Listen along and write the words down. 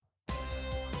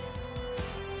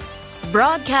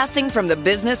Broadcasting from the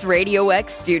Business Radio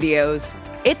X studios,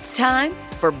 it's time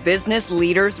for Business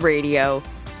Leaders Radio.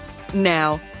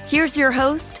 Now, here's your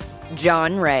host,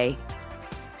 John Ray.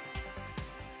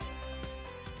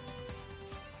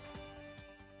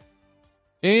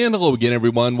 And hello again,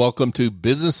 everyone. Welcome to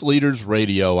Business Leaders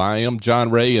Radio. I am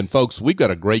John Ray, and folks, we've got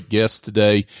a great guest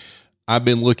today. I've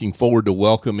been looking forward to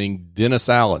welcoming Dennis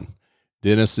Allen.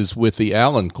 Dennis is with the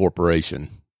Allen Corporation.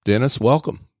 Dennis,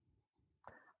 welcome.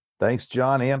 Thanks,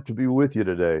 John. Amped to be with you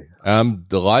today. I'm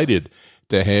delighted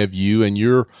to have you. And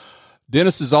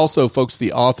Dennis is also, folks,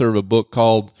 the author of a book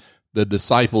called The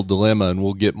Disciple Dilemma, and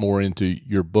we'll get more into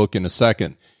your book in a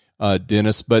second,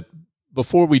 Dennis. But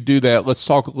before we do that, let's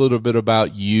talk a little bit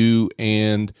about you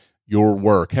and your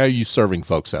work. How are you serving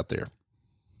folks out there?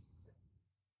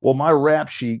 Well, my rap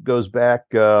sheet goes back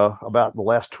about the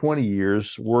last 20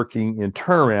 years working in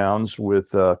turnarounds with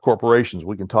corporations.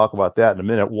 We can talk about that in a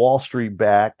minute. Wall Street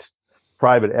backed,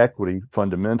 private equity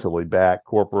fundamentally backed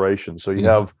corporations. So you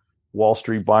have Wall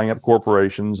Street buying up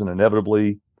corporations, and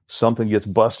inevitably something gets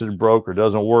busted, broke, or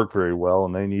doesn't work very well,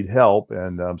 and they need help.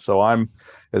 And so I'm,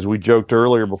 as we joked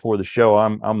earlier before the show,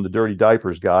 I'm the dirty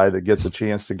diapers guy that gets a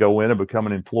chance to go in and become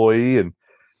an employee and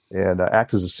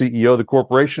act as the CEO of the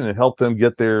corporation and help them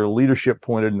get their leadership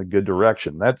pointed in a good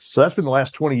direction. That's been the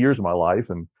last 20 years of my life.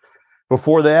 And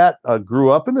before that, I grew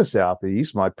up in the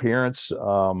Southeast. My parents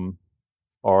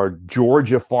are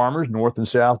Georgia farmers, North and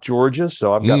South Georgia.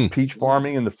 So I've got peach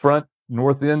farming in the front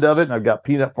north end of it, and I've got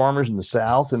peanut farmers in the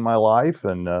South in my life,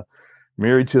 and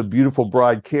married to a beautiful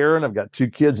bride, Karen. I've got two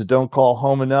kids that don't call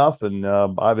home enough, and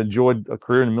I've enjoyed a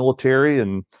career in the military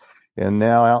and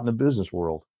now out in the business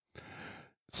world.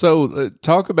 So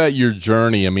talk about your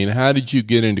journey. I mean, how did you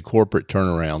get into corporate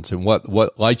turnarounds, and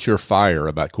what lights your fire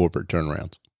about corporate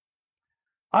turnarounds?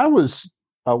 I was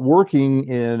working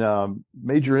in a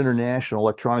major international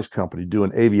electronics company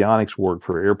doing avionics work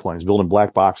for airplanes, building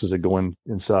black boxes that go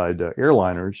inside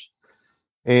airliners.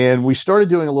 And we started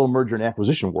doing a little merger and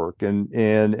acquisition work.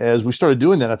 And as we started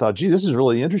doing that, I thought, gee, this is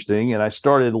really interesting. And I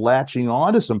started latching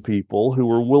on to some people who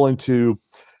were willing to,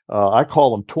 I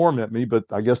call them torment me, but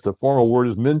I guess the formal word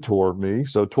is mentor me.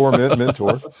 So torment,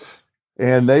 mentor.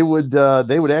 And they would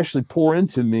actually pour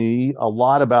into me a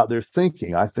lot about their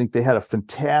thinking. I think they had a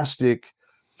fantastic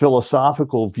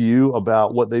philosophical view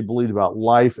about what they believed about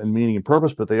life and meaning and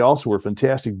purpose, but they also were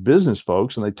fantastic business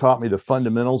folks. And they taught me the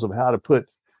fundamentals of how to put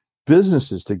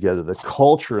businesses together, the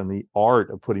culture and the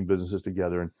art of putting businesses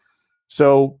together. And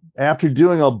so after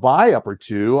doing a buy-up or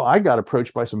two, I got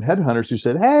approached by some headhunters who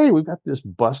said, hey, we've got this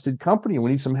busted company and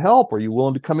we need some help. Are you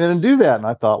willing to come in and do that? And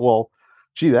I thought, well,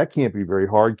 gee, that can't be very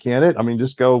hard, can it? I mean,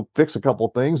 just go fix a couple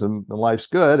of things and life's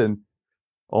good. And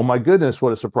oh my goodness,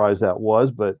 what a surprise that was.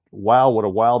 But wow, what a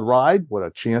wild ride, what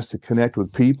a chance to connect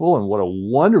with people, and what a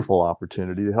wonderful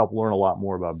opportunity to help learn a lot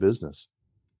more about business.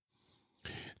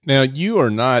 Now, you are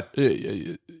not,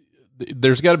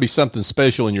 there's got to be something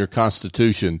special in your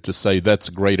constitution to say that's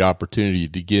a great opportunity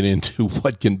to get into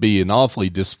what can be an awfully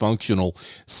dysfunctional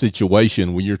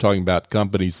situation when you're talking about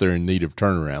companies that are in need of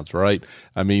turnarounds, right?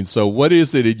 I mean, so what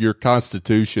is it in your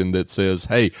constitution that says,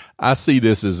 hey, I see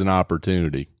this as an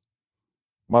opportunity?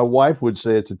 My wife would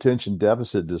say it's attention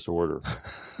deficit disorder.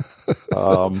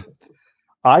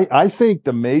 I think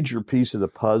the major piece of the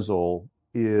puzzle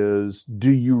is, do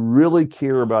you really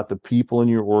care about the people in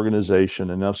your organization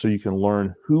enough so you can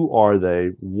learn who are they,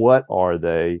 what are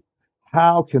they,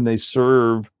 how can they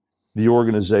serve the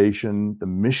organization, the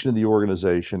mission of the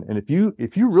organization? And if you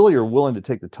really are willing to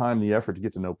take the time and the effort to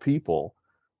get to know people,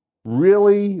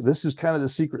 really, this is kind of the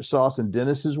secret sauce in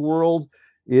Dennis's world.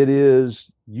 It is,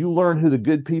 you learn who the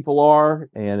good people are,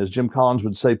 and as Jim Collins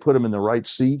would say, put them in the right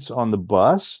seats on the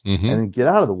bus and get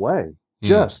out of the way.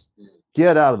 Just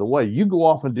get out of the way. You go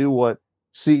off and do what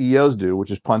CEOs do,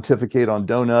 which is pontificate on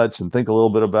donuts and think a little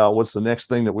bit about what's the next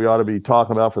thing that we ought to be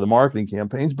talking about for the marketing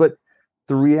campaigns. But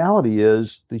the reality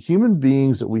is the human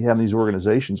beings that we have in these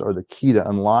organizations are the key to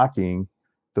unlocking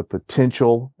the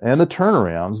potential and the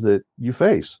turnarounds that you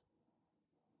face.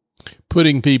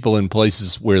 Putting people in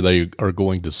places where they are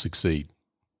going to succeed.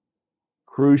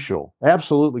 Crucial.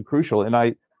 Absolutely crucial. And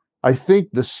I think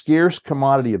the scarce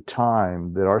commodity of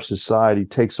time that our society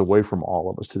takes away from all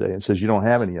of us today and says you don't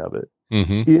have any of it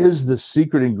is the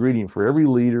secret ingredient for every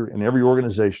leader and every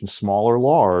organization, small or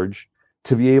large,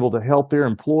 to be able to help their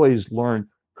employees learn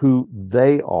who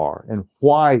they are and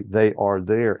why they are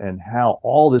there and how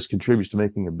all this contributes to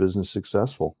making a business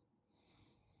successful.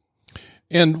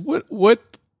 And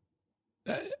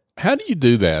how do you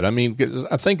do that? I mean, 'cause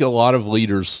I think a lot of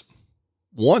leaders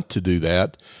want to do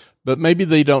that, but maybe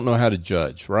they don't know how to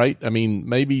judge, right? I mean,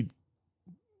 maybe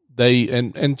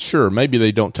and sure, maybe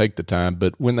they don't take the time,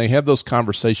 but when they have those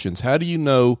conversations, how do you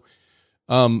know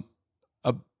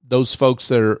those folks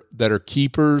that are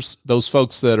keepers, those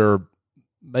folks that are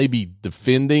maybe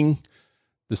defending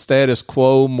the status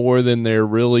quo more than they're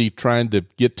really trying to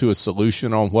get to a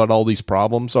solution on what all these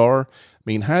problems are? I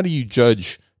mean, how do you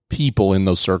judge people in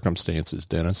those circumstances,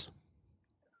 Dennis?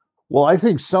 Well, I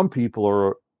think some people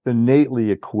are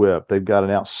innately equipped. They've got an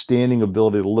outstanding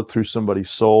ability to look through somebody's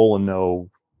soul and know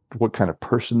what kind of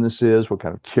person this is, what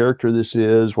kind of character this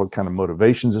is, what kind of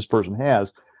motivations this person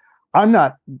has. I'm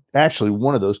not actually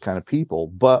one of those kind of people,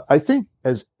 but I think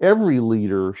as every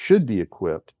leader should be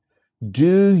equipped,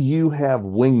 do you have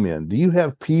wingmen? Do you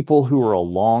have people who are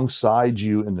alongside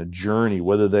you in the journey,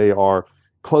 whether they are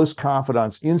close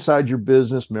confidants inside your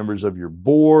business, members of your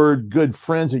board, good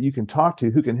friends that you can talk to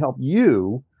who can help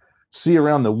you see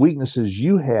around the weaknesses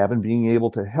you have and being able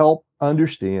to help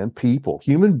understand people,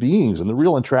 human beings, and the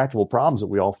real intractable problems that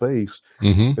we all face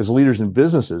as leaders in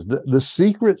businesses. The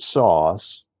secret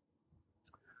sauce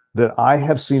that I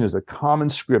have seen as a common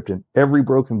script in every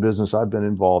broken business I've been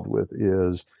involved with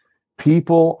is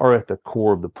people are at the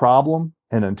core of the problem.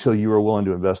 And until you are willing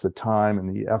to invest the time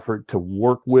and the effort to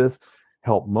work with,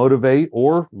 help motivate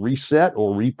or reset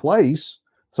or replace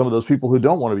some of those people who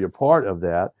don't want to be a part of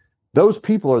that, those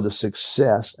people are the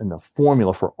success and the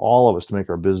formula for all of us to make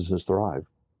our businesses thrive.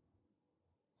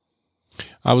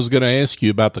 I was going to ask you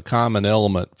about the common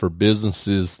element for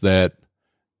businesses that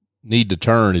need to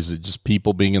turn. Is it just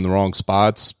people being in the wrong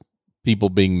spots, people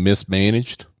being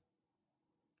mismanaged?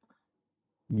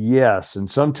 Yes,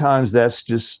 and sometimes that's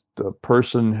just a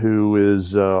person who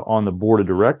is on the board of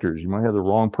directors. You might have the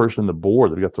wrong person on the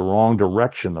board. They've got the wrong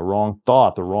direction, the wrong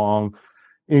thought, the wrong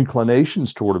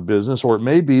inclinations toward a business, or it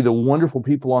may be the wonderful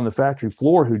people on the factory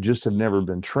floor who just have never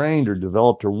been trained or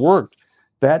developed or worked.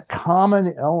 That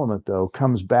common element, though,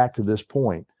 comes back to this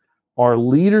point. Are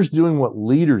leaders doing what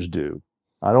leaders do?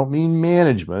 I don't mean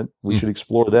management. We should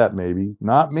explore that maybe.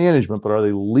 Not management, but are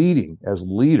they leading as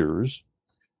leaders?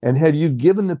 And have you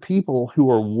given the people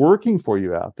who are working for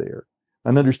you out there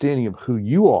an understanding of who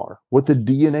you are, what the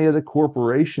DNA of the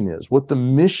corporation is, what the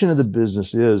mission of the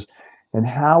business is, and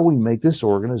how we make this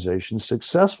organization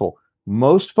successful?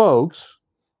 Most folks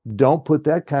don't put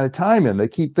that kind of time in. They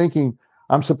keep thinking,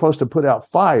 I'm supposed to put out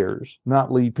fires,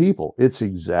 not lead people. It's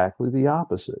exactly the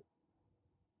opposite.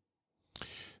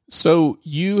 So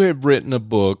you have written a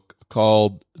book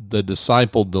called The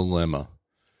Disciple Dilemma.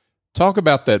 Talk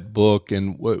about that book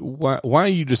and why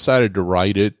you decided to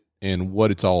write it and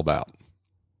what it's all about.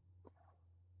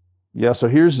 Yeah, so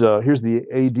here's the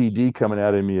ADD coming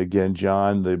out of me again,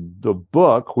 John. The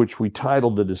book, which we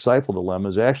titled The Disciple Dilemma,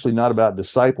 is actually not about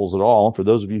disciples at all. For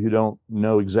those of you who don't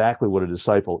know exactly what a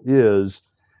disciple is,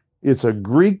 it's a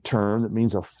Greek term that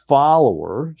means a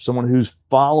follower, someone who's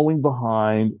following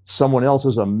behind someone else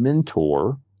as a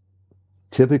mentor,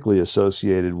 typically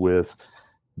associated with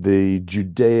the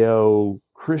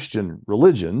Judeo-Christian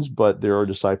religions, but there are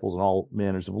disciples in all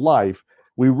manners of life.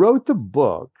 We wrote the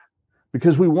book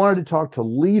because we wanted to talk to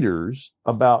leaders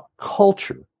about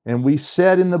culture. And we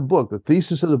said in the book, the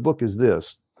thesis of the book is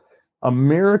this: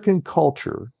 American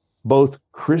culture, both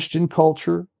Christian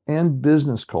culture and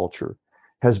business culture,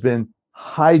 has been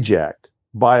hijacked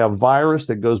by a virus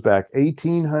that goes back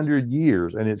 1,800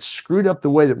 years, and it's screwed up the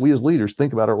way that we as leaders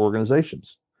think about our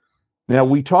organizations. Now,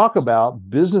 we talk about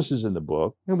businesses in the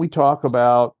book, and we talk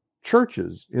about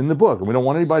churches in the book, and we don't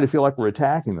want anybody to feel like we're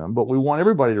attacking them, but we want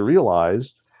everybody to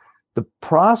realize the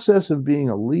process of being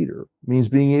a leader means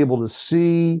being able to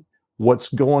see what's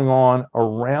going on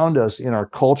around us in our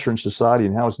culture and society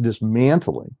and how it's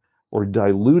dismantling or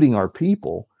diluting our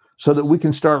people so that we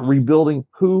can start rebuilding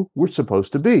who we're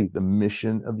supposed to be, the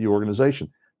mission of the organization.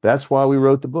 That's why we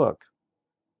wrote the book.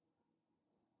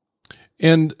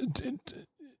 And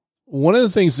one of the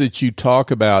things that you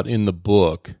talk about in the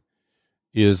book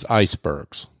is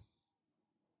icebergs,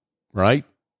 right?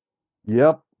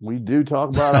 Yep. We do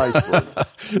talk about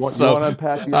icebergs. You want to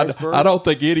unpack the iceberg? I don't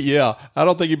think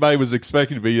anybody was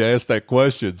expecting me to ask that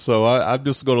question. So I'm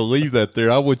just going to leave that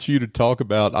there. I want you to talk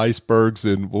about icebergs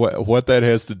and what that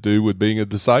has to do with being a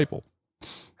disciple.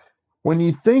 When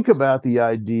you think about the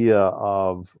idea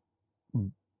of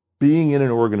being in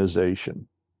an organization,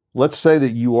 let's say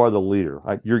that you are the leader.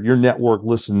 Your network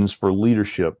listens for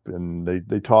leadership, and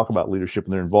they talk about leadership,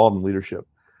 and they're involved in leadership.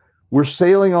 We're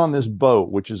sailing on this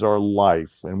boat, which is our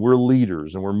life, and we're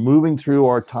leaders, and we're moving through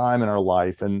our time in our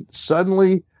life, and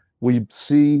suddenly we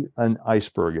see an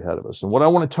iceberg ahead of us. And what I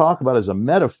want to talk about as a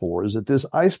metaphor is that this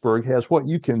iceberg has what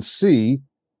you can see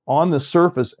on the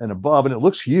surface and above, and it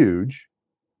looks huge,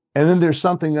 And then there's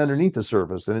something underneath the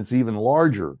surface, and it's even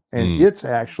larger. And it's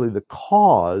actually the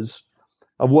cause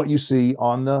of what you see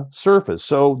on the surface.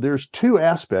 So there's two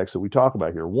aspects that we talk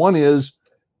about here. One is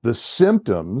the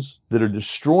symptoms that are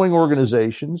destroying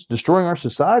organizations, destroying our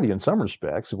society in some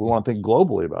respects, if we want to think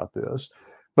globally about this,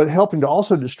 but helping to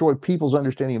also destroy people's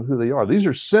understanding of who they are. These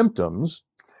are symptoms,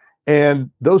 and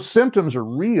those symptoms are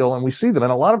real, and we see them.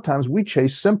 And a lot of times we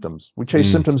chase symptoms. We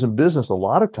chase symptoms in business a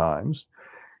lot of times,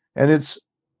 and it's,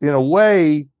 in a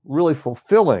way, really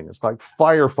fulfilling. It's like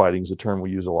firefighting is a term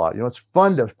we use a lot. It's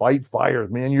fun to fight fires,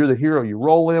 man. You're the hero. You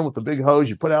roll in with the big hose,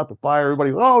 you put out the fire.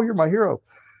 Everybody, oh, you're my hero.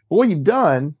 But what you've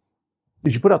done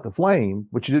is you put out the flame,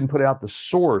 but you didn't put out the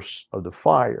source of the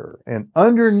fire. And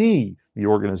underneath the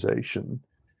organization,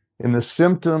 in the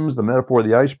symptoms, the metaphor of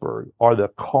the iceberg, are the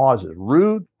causes,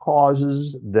 root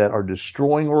causes that are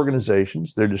destroying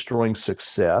organizations. They're destroying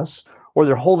success, or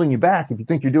they're holding you back if you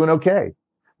think you're doing okay.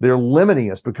 They're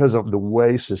limiting us because of the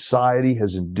way society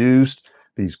has induced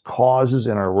these causes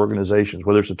in our organizations,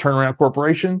 whether it's a turnaround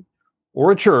corporation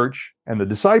or a church, and the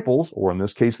disciples, or in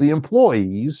this case, the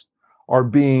employees, are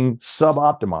being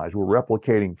sub-optimized. We're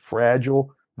replicating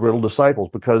fragile, brittle disciples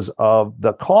because of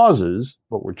the causes,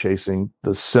 but we're chasing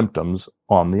the symptoms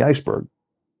on the iceberg.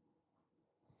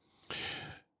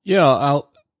 Yeah,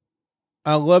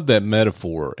 I love that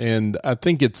metaphor. And I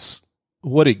think it's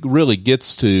what it really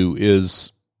gets to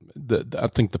is I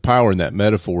think the power in that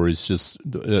metaphor is just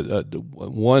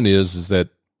one is that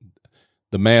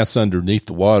the mass underneath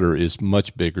the water is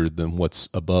much bigger than what's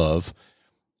above.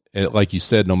 And like you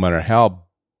said, no matter how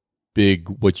big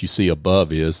what you see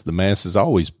above is, the mass is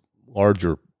always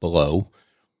larger below.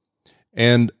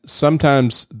 And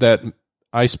sometimes that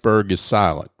iceberg is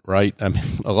silent, right? I mean,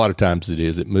 a lot of times it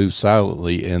is. It moves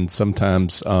silently and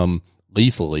sometimes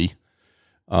lethally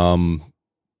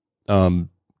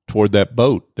toward that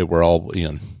boat that we're all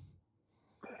in.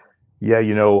 Yeah,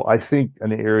 I think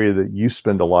an area that you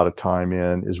spend a lot of time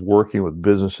in is working with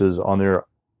businesses on their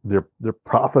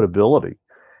profitability.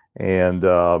 And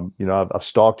I've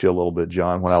stalked you a little bit,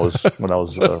 John, when I was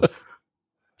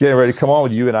getting ready to come on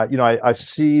with you, and I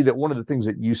see that one of the things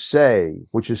that you say,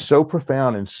 which is so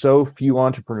profound and so few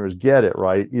entrepreneurs get it,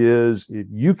 right, is if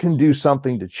you can do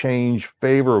something to change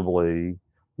favorably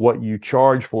what you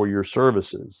charge for your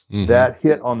services, that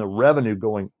hit on the revenue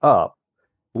going up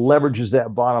leverages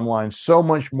that bottom line so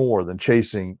much more than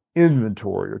chasing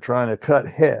inventory or trying to cut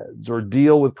heads or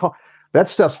deal with cost. That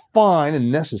stuff's fine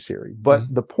and necessary.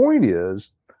 But the point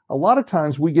is, a lot of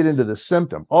times we get into the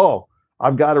symptom. Oh,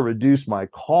 I've got to reduce my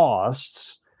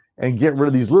costs and get rid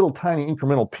of these little tiny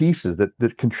incremental pieces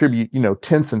that contribute,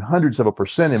 tenths and hundreds of a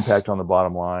 % impact on the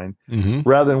bottom line,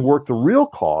 rather than work the real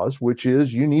cause, which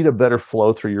is you need a better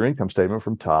flow through your income statement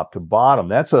from top to bottom.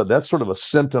 That's sort of a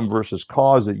symptom versus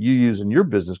cause that you use in your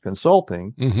business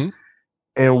consulting.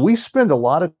 And we spend a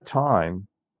lot of time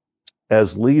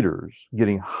as leaders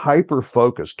getting hyper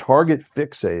focused, target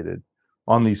fixated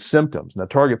on these symptoms. Now,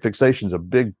 target fixation is a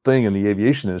big thing in the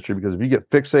aviation industry, because if you get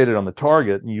fixated on the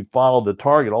target and you follow the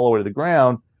target all the way to the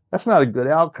ground, that's not a good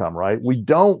outcome, right? We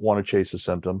don't want to chase a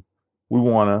symptom. We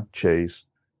want to chase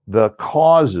the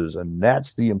causes. And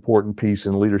that's the important piece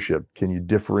in leadership. Can you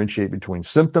differentiate between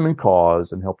symptom and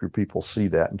cause and help your people see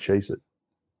that and chase it?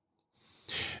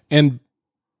 And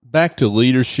back to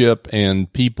leadership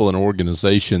and people and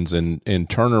organizations and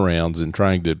turnarounds and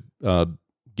trying to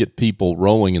get people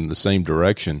rolling in the same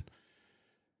direction.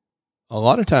 A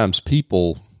lot of times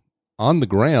people on the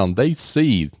ground, they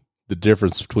see the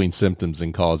difference between symptoms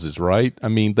and causes, right? I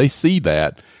mean, they see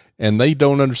that and they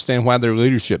don't understand why their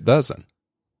leadership doesn't.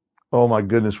 Oh my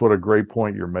goodness, what a great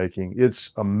point you're making.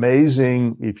 It's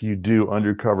amazing if you do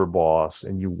Undercover Boss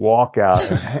and you walk out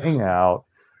and hang out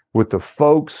with the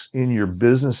folks in your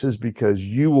businesses, because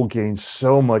you will gain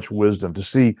so much wisdom to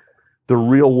see the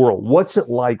real world. What's it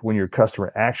like when your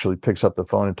customer actually picks up the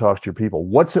phone and talks to your people?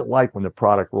 What's it like when the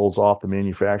product rolls off the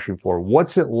manufacturing floor?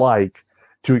 What's it like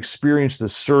to experience the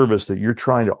service that you're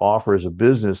trying to offer as a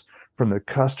business from the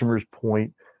customer's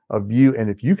point of view? And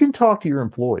if you can talk to your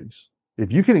employees,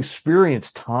 if you can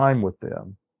experience time with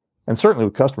them, and certainly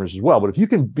with customers as well, but if you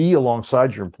can be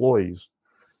alongside your employees,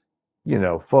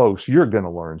 folks, you're going to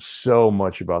learn so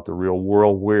much about the real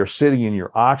world, where sitting in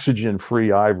your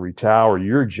oxygen-free ivory tower,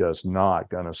 you're just not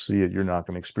going to see it. You're not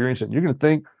going to experience it. And you're going to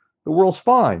think the world's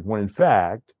fine, when in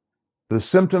fact, the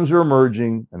symptoms are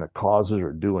emerging and the causes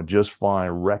are doing just fine,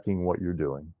 wrecking what you're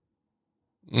doing.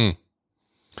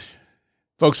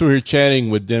 Folks, we're here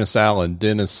chatting with Dennis Allen.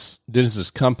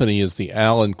 Dennis's company is the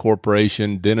Allen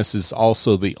Corporation. Dennis is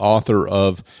also the author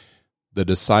of The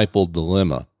Disciple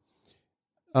Dilemma.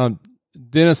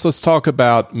 Dennis, let's talk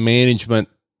about management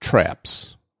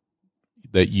traps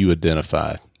that you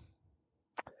identify?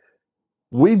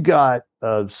 We've got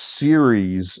a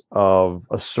series of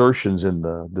assertions in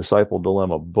the Disciple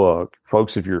Dilemma book.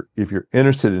 Folks, if you're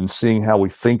interested in seeing how we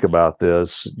think about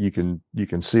this, you can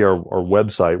see our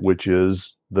website, which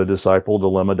is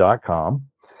thediscipleddilemma.com.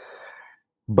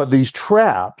 But these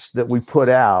traps that we put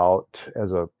out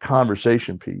as a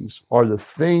conversation piece are the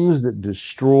things that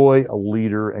destroy a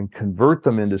leader and convert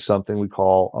them into something we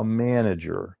call a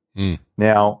manager.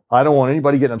 Now, I don't want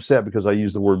anybody getting upset because I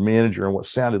use the word manager in what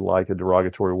sounded like a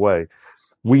derogatory way.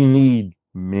 We need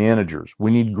managers.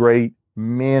 We need great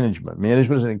management.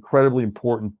 Management is an incredibly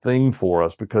important thing for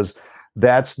us because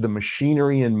that's the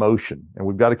machinery in motion, and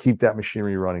we've got to keep that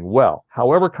machinery running well.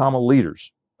 However,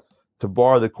 leaders, to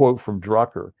borrow the quote from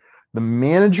Drucker, the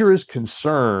manager is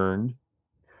concerned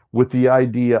with the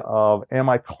idea of, am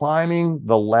I climbing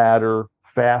the ladder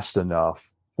fast enough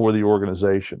for the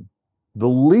organization? The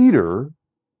leader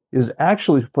is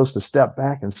actually supposed to step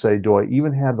back and say, do I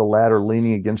even have the ladder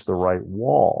leaning against the right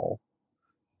wall?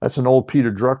 That's an old Peter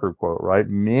Drucker quote, right?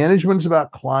 Management's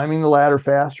about climbing the ladder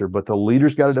faster, but the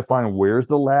leader's got to define where's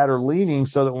the ladder leaning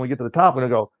so that when we get to the top, we're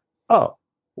going to go, oh,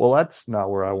 well, that's not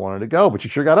where I wanted to go, but you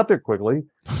sure got up there quickly.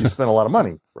 You spent a lot of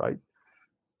money, right?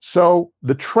 So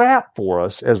the trap for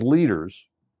us as leaders,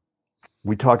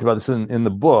 we talked about this in the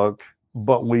book,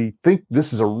 but we think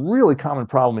this is a really common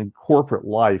problem in corporate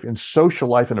life, in social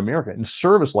life in America, in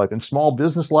service life, in small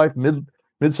business life,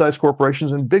 mid-sized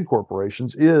corporations and big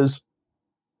corporations, is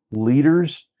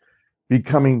leaders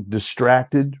becoming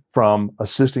distracted from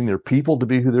assisting their people to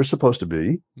be who they're supposed to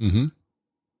be. Mm-hmm.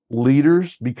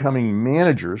 Leaders becoming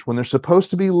managers when they're supposed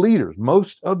to be leaders.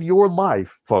 Most of your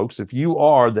life, folks, if you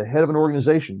are the head of an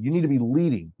organization, you need to be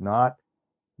leading, not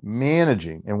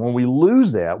managing. And when we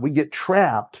lose that, we get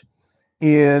trapped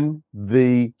in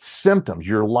the symptoms.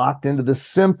 You're locked into the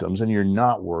symptoms and you're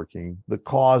not working the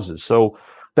causes. So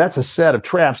that's a set of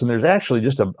traps. And there's actually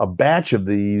just a batch of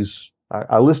these.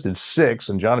 I listed 6.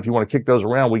 And John, if you want to kick those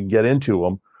around, we can get into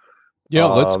them. Yeah,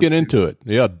 let's get into it.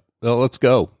 Yeah, let's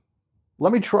go.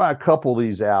 Let me try a couple of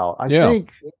these out. I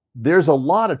think there's a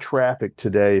lot of traffic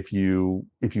today. If you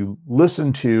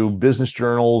listen to business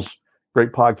journals,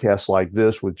 great podcasts like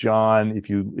this with John, if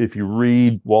you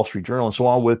read Wall Street Journal and so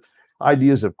on, with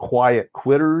ideas of quiet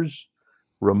quitters,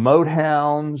 remote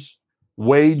hounds,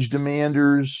 wage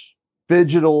demanders,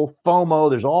 digital, FOMO,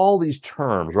 there's all these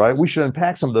terms, right? We should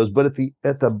unpack some of those. But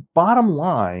at the bottom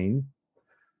line,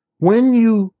 when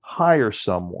you hire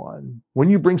someone, when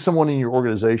you bring someone in your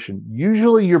organization,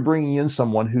 usually you're bringing in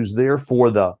someone who's there for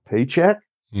the paycheck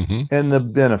and the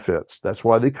benefits. That's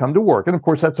why they come to work. And of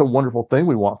course, that's a wonderful thing.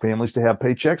 We want families to have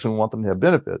paychecks and we want them to have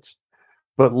benefits.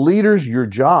 But leaders, your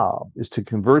job is to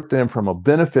convert them from a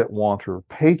benefit wanter,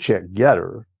 paycheck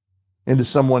getter, into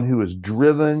someone who is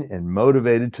driven and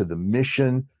motivated to the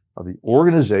mission of the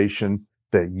organization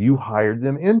that you hired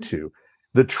them into.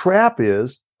 The trap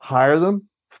is hire them,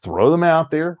 throw them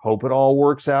out there, hope it all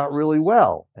works out really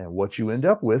well. And what you end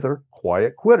up with are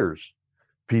quiet quitters.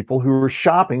 People who are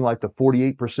shopping like the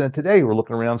 48% today who are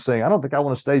looking around saying, I don't think I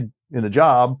want to stay in the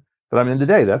job that I'm in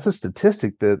today. That's a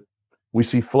statistic that we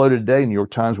see floated today. New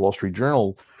York Times, Wall Street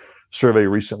Journal survey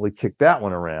recently kicked that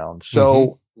one around.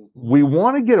 So we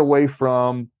want to get away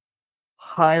from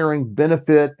hiring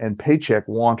benefit and paycheck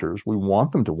wanters. We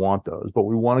want them to want those, but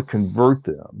we want to convert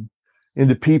them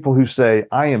into people who say,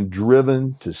 I am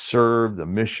driven to serve the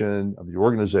mission of the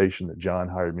organization that John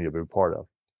hired me to be a part of.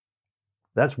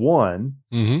 That's one.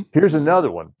 Here's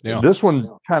another one. Yeah. This one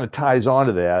kind of ties on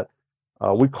to that.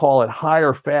 We call it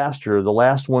hire faster. The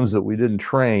last ones that we didn't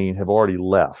train have already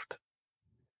left.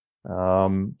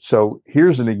 So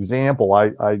here's an example.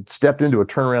 I stepped into a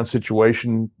turnaround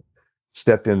situation.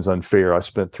 Stepped in is unfair. I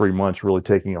spent 3 months really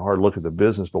taking a hard look at the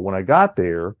business. But when I got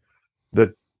there,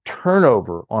 the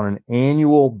turnover on an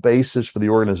annual basis for the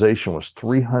organization was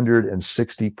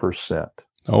 360%.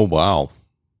 Oh, wow.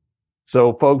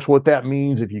 So, folks, what that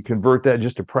means, if you convert that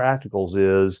just to practicals,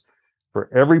 is for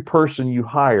every person you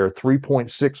hire,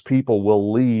 3.6 people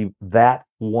will leave that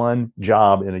one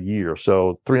job in a year.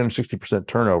 So 360%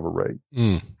 turnover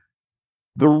rate.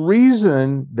 The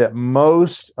reason that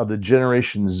most of the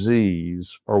Generation Zs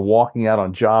are walking out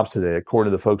on jobs today,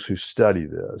 according to the folks who study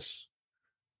this,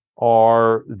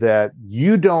 are that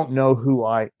you don't know who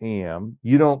I am.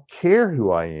 You don't care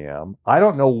who I am. I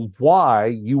don't know why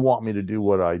you want me to do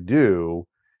what I do.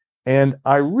 And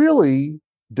I really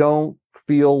don't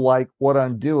feel like what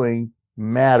I'm doing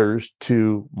matters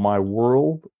to my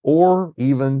world or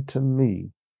even to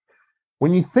me.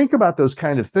 When you think about those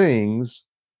kind of things,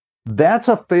 That's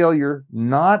a failure,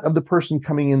 not of the person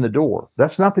coming in the door.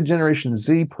 That's not the Generation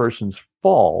Z person's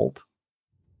fault.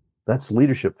 That's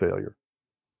leadership failure.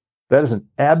 That is an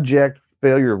abject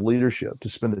failure of leadership, to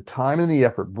spend the time and the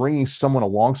effort bringing someone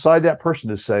alongside that person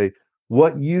to say,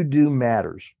 what you do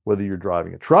matters, whether you're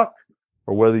driving a truck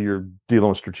or whether you're dealing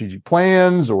with strategic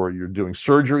plans or you're doing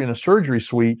surgery in a surgery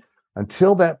suite.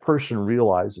 Until that person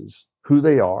realizes who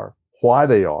they are, why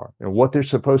they are, and what they're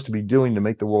supposed to be doing to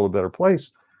make the world a better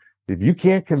place, if you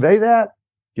can't convey that,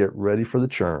 get ready for the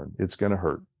churn. It's going to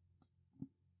hurt.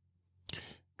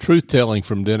 Truth telling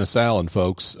from Dennis Allen,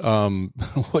 folks.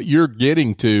 What you're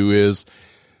getting to is,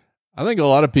 I think a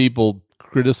lot of people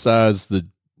criticize the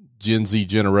Gen Z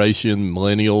generation,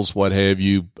 millennials, what have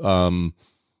you.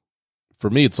 For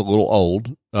me, it's a little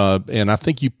old. And I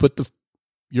think you put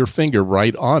your finger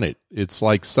right on it. It's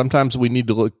like sometimes we need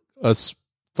to look, us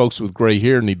folks with gray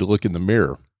hair need to look in the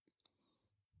mirror.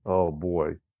 Oh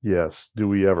boy. Yes. Do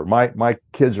we ever? My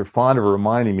kids are fond of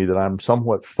reminding me that I'm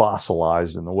somewhat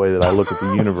fossilized in the way that I look at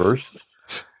the universe.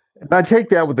 And I take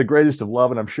that with the greatest of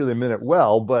love, and I'm sure they meant it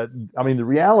well. But I mean, the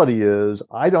reality is,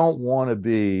 I don't want to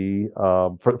be,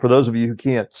 for those of you who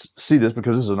can't see this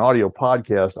because this is an audio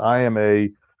podcast, I am a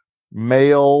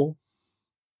male,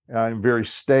 I'm very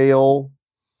stale,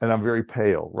 and I'm very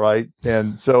pale, right?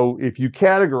 And so if you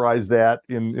categorize that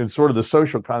in sort of the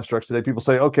social constructs today, people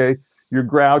say, okay, you're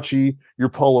grouchy, you're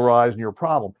polarized, and you're a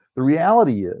problem. The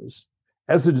reality is,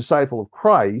 as a disciple of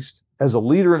Christ, as a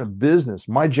leader in a business,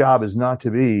 my job is not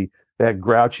to be that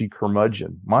grouchy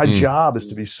curmudgeon. My job is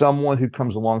to be someone who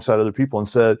comes alongside other people and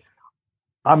said,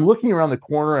 I'm looking around the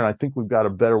corner and I think we've got a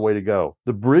better way to go.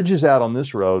 The bridge is out on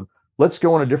this road. Let's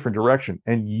go in a different direction.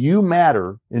 And you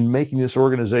matter in making this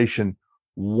organization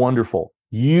wonderful.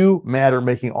 You matter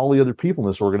making all the other people in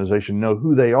this organization know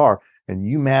who they are. And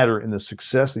you matter in the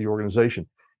success of the organization.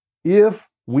 If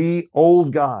we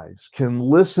old guys can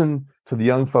listen to the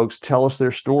young folks tell us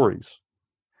their stories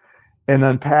and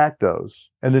unpack those,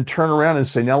 and then turn around and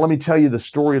say, now let me tell you the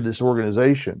story of this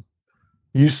organization,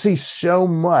 you see so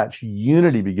much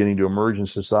unity beginning to emerge in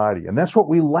society. And that's what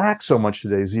we lack so much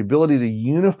today, is the ability to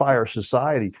unify our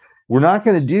society. We're not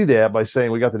going to do that by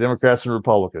saying we got the Democrats and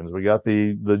Republicans, we got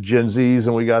the Gen Zs,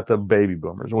 and we got the baby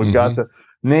boomers, and we've got the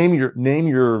name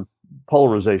your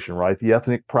polarization, right? The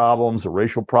ethnic problems, the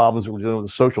racial problems that we're dealing with,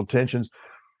 the social tensions.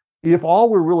 If all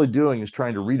we're really doing is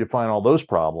trying to redefine all those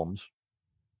problems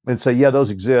and say, yeah, those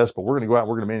exist, but we're going to go out and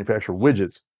we're going to manufacture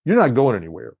widgets, you're not going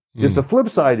anywhere. If the flip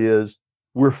side is,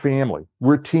 we're family,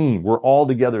 we're a team, we're all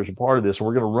together as a part of this, and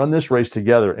we're going to run this race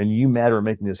together, and you matter in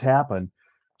making this happen,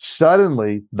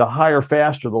 suddenly the hire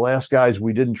faster, the last guys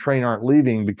we didn't train aren't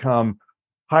leaving, become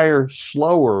hire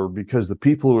slower, because the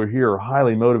people who are here are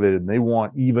highly motivated and they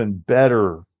want even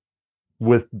better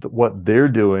with what they're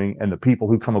doing and the people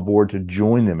who come aboard to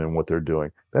join them in what they're doing.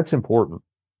 That's important.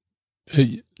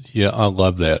 Yeah, I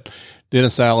love that.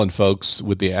 Dennis Allen, folks,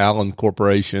 with the Allen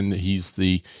Corporation. He's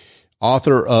the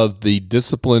author of The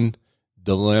Discipline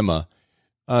Dilemma.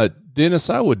 Dennis,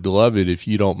 I would love it if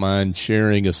you don't mind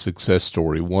sharing a success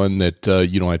story, one that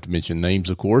you don't have to mention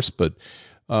names, of course, but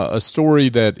a story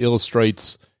that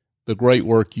illustrates the great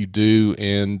work you do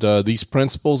and these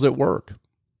principles at work.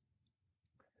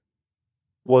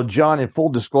 Well, John, in full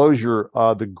disclosure,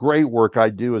 the great work I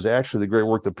do is actually the great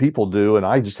work that people do. And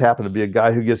I just happen to be a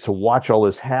guy who gets to watch all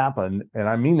this happen. And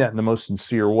I mean that in the most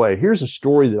sincere way. Here's a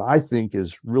story that I think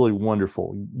is really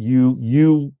wonderful.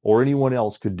 You or anyone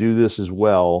else could do this as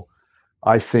well.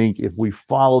 I think if we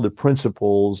follow the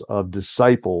principles of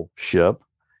discipleship.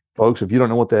 Folks, if you don't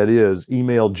know what that is,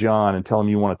 email John and tell him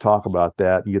you want to talk about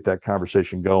that and get that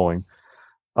conversation going.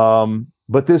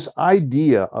 But this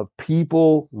idea of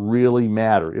people really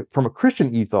matter. From a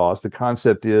Christian ethos, the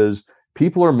concept is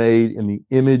people are made in the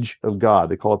image of God.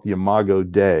 They call it the Imago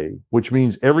Dei, which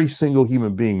means every single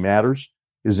human being matters,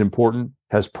 is important,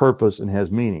 has purpose, and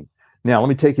has meaning. Now, let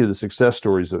me take you to the success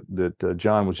stories that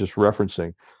John was just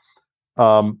referencing.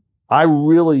 I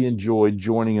really enjoyed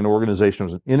joining an organization.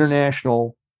 It was an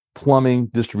international plumbing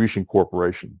distribution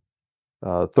corporation,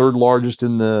 third largest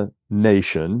in the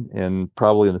nation and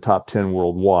probably in the top 10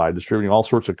 worldwide, distributing all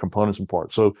sorts of components and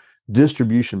parts. So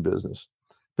distribution business.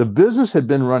 The business had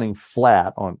been running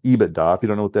flat on EBITDA. If you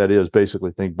don't know what that is,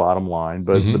 basically think bottom line.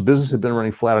 But the business had been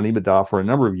running flat on EBITDA for a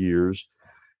number of years.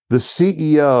 The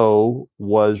CEO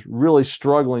was really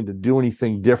struggling to do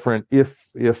anything different. If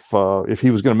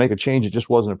he was going to make a change, it just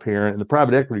wasn't apparent. And the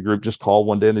private equity group just called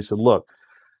one day and they said, look,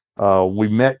 we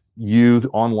met you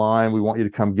online. We want you to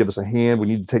come give us a hand. We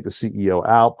need to take the CEO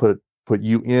out, put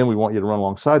you in. We want you to run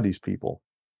alongside these people.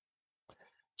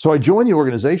 So I joined the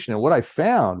organization, and what I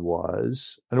found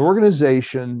was an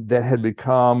organization that had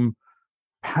become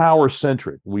power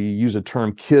centric. We use a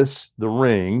term, kiss the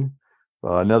ring.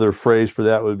 Another phrase for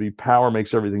that would be power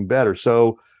makes everything better.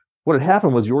 So what had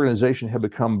happened was the organization had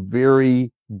become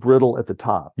very brittle at the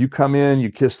top. You come in, you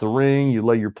kiss the ring, you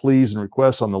lay your pleas and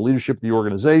requests on the leadership of the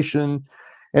organization.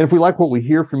 And if we like what we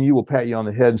hear from you, we'll pat you on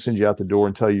the head and send you out the door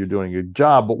and tell you you're doing a good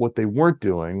job. But what they weren't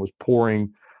doing was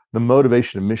pouring the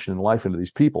motivation and mission and life into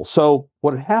these people. So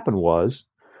what had happened was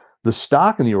the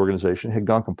stock in the organization had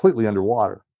gone completely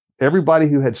underwater. Everybody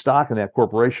who had stock in that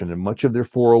corporation, and much of their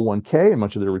 401k and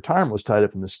much of their retirement was tied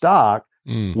up in the stock,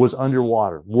 was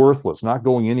underwater, worthless, not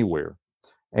going anywhere.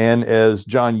 And as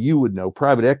John, you would know,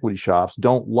 private equity shops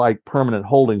don't like permanent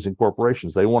holdings in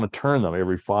corporations. They want to turn them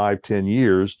every 5-10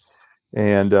 years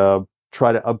and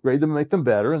try to upgrade them, make them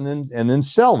better, and then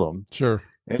sell them. Sure.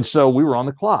 And so we were on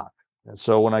the clock. And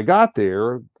so when I got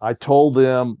there, I told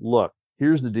them, look,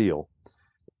 here's the deal.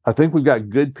 I think we've got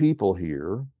good people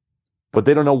here, but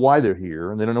they don't know why they're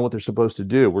here, and they don't know what they're supposed to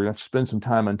do. We're going to have to spend some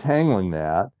time untangling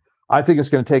that. I think it's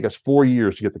going to take us 4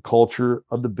 years to get the culture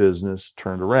of the business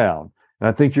turned around. And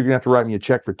I think you're going to have to write me a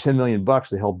check for $10 million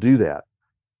to help do that.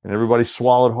 And everybody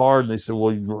swallowed hard, and they said,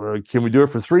 well, can we do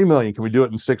it for $3 million? Can we do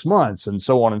it in 6 months? And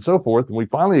so on and so forth. And we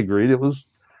finally agreed it was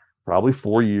probably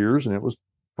 4 years, and it was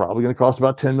probably going to cost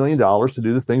about $10 million to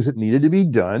do the things that needed to be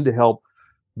done to help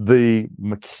the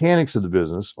mechanics of the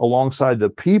business alongside the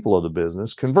people of the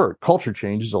business convert. Culture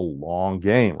change is a long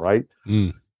game, right?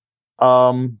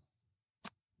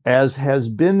 As has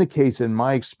been the case in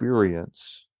my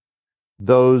experience,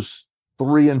 those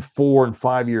 3 and 4 and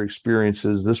 5 year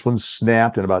experiences, this one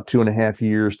snapped in about 2.5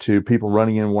 years to people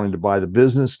running in wanting to buy the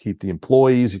business, keep the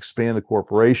employees, expand the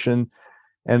corporation.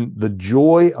 And the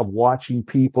joy of watching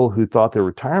people who thought their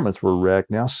retirements were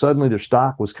wrecked, now suddenly their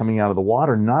stock was coming out of the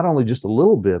water, not only just a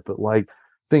little bit, but like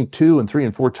think 2 and 3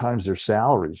 and 4 times their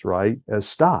salaries, right, as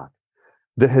stock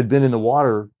that had been in the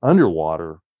water,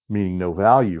 underwater, meaning no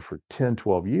value for 10,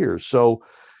 12 years. So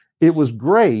it was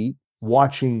great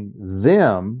watching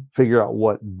them figure out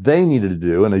what they needed to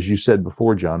do. And as you said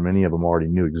before, John, many of them already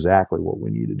knew exactly what we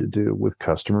needed to do with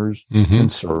customers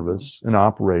and service and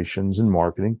operations and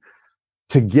marketing,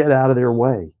 to get out of their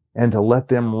way and to let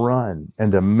them run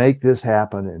and to make this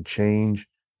happen and change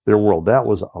their world. That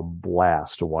was a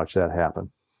blast to watch that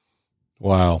happen.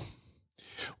 Wow.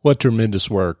 What tremendous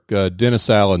work. Dennis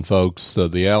Allen, folks,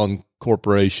 the Allen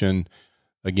Corporation,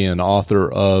 again,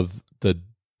 author of The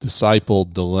Disciple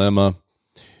Dilemma.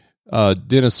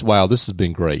 Dennis, wow, this has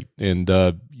been great. And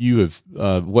you have,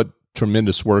 what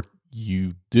tremendous work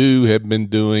you have been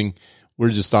doing.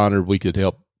 We're just honored we could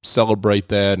help celebrate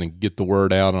that and get the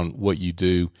word out on what you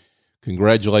do.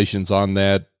 Congratulations on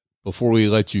that. Before we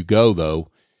let you go, though,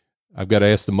 I've got to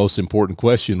ask the most important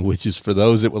question, which is for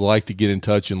those that would like to get in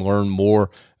touch and learn more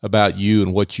about you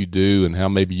and what you do and how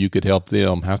maybe you could help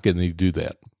them. How can they do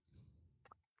that?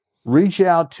 Reach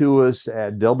out to us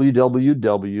at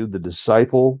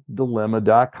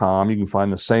www.thediscipledilemma.com. You can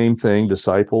find the same thing,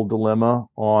 Disciple Dilemma,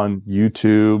 on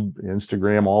YouTube,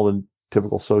 Instagram, all the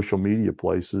typical social media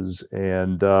places.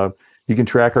 And you can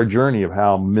track our journey of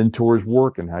how mentors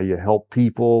work and how you help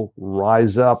people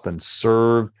rise up and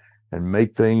serve and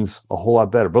make things a whole lot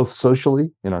better, both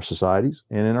socially in our societies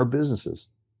and in our businesses.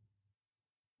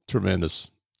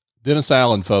 Tremendous. Dennis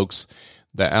Allen, folks,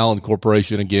 the Allen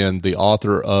Corporation, again, the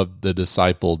author of The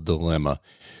Disciple Dilemma.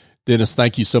 Dennis,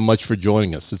 thank you so much for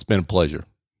joining us. It's been a pleasure.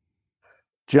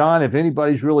 John, if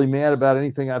anybody's really mad about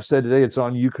anything I've said today, it's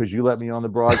on you because you let me on the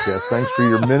broadcast. Thanks for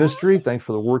your ministry. Thanks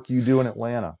for the work you do in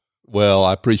Atlanta. Well,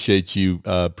 I appreciate you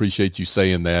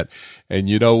saying that. And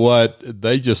you know what?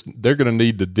 They're going to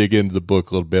need to dig into the book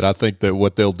a little bit. I think that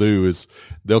what they'll do is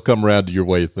they'll come around to your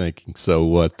way of thinking.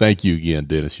 So thank you again,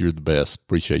 Dennis. You're the best.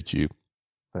 Appreciate you.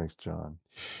 Thanks, John.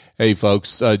 Hey,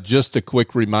 folks, just a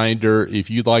quick reminder, if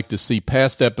you'd like to see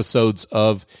past episodes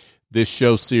of this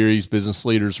show series,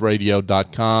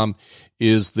 businessleadersradio.com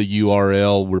is the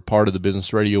URL. We're part of the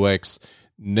Business Radio X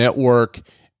network,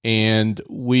 and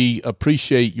we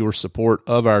appreciate your support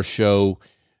of our show.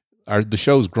 The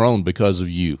show's grown because of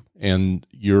you and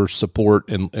your support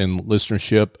and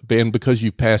listenership, and because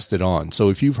you've passed it on. So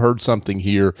if you've heard something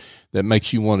here that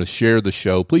makes you want to share the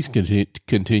show, please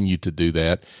continue to do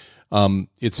that.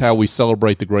 It's how we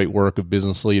celebrate the great work of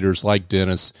business leaders like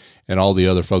Dennis and all the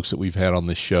other folks that we've had on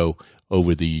this show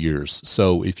over the years.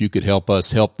 So if you could help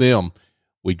us help them,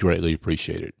 we'd greatly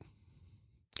appreciate it.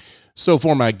 So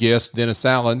for my guest, Dennis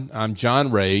Allen, I'm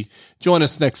John Ray. Join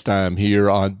us next time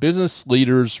here on Business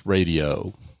Leaders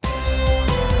Radio.